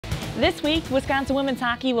This week, Wisconsin women's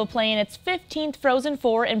hockey will play in its 15th Frozen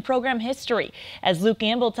Four in program history. As Luke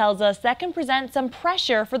Gamble tells us, that can present some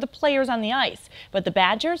pressure for the players on the ice, but the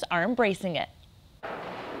Badgers are embracing it.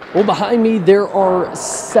 Well, behind me, there are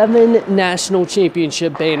 7 national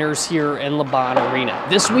championship banners here in LaBahn Arena.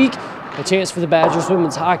 This week, a chance for the Badgers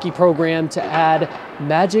women's hockey program to add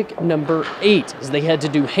magic number 8 as they head to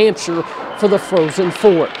New Hampshire for the Frozen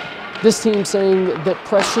Four. This team saying that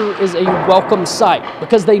pressure is a welcome sight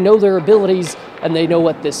because they know their abilities and they know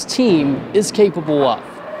what this team is capable of.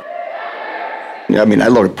 Yeah, I mean, I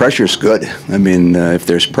look, pressure's good. I mean, if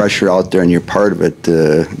there's pressure out there and you're part of it,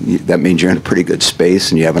 that means you're in a pretty good space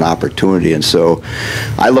and you have an opportunity. And so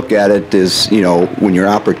I look at it as, you know, when your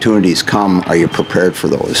opportunities come, are you prepared for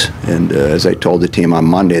those? And as I told the team on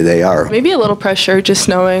Monday, they are. Maybe a little pressure just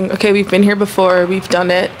knowing, okay, we've been here before, we've done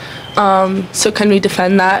it. So can we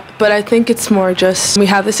defend that? But I think it's more just we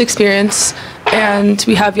have this experience and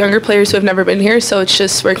we have younger players who have never been here, so it's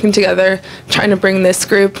just working together, trying to bring this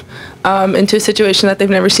group into a situation that they've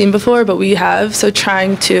never seen before, but we have, so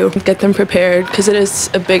trying to get them prepared because it is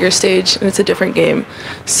a bigger stage and it's a different game.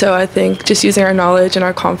 So I think just using our knowledge and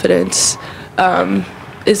our confidence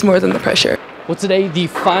is more than the pressure. Well, today, the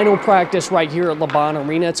final practice right here at LaBahn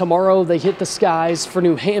Arena. Tomorrow, they hit the skies for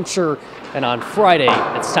New Hampshire. And on Friday,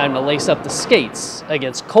 it's time to lace up the skates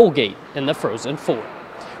against Colgate in the Frozen Four.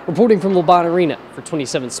 Reporting from LaBahn Arena for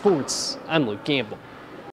 27 Sports, I'm Luke Gamble.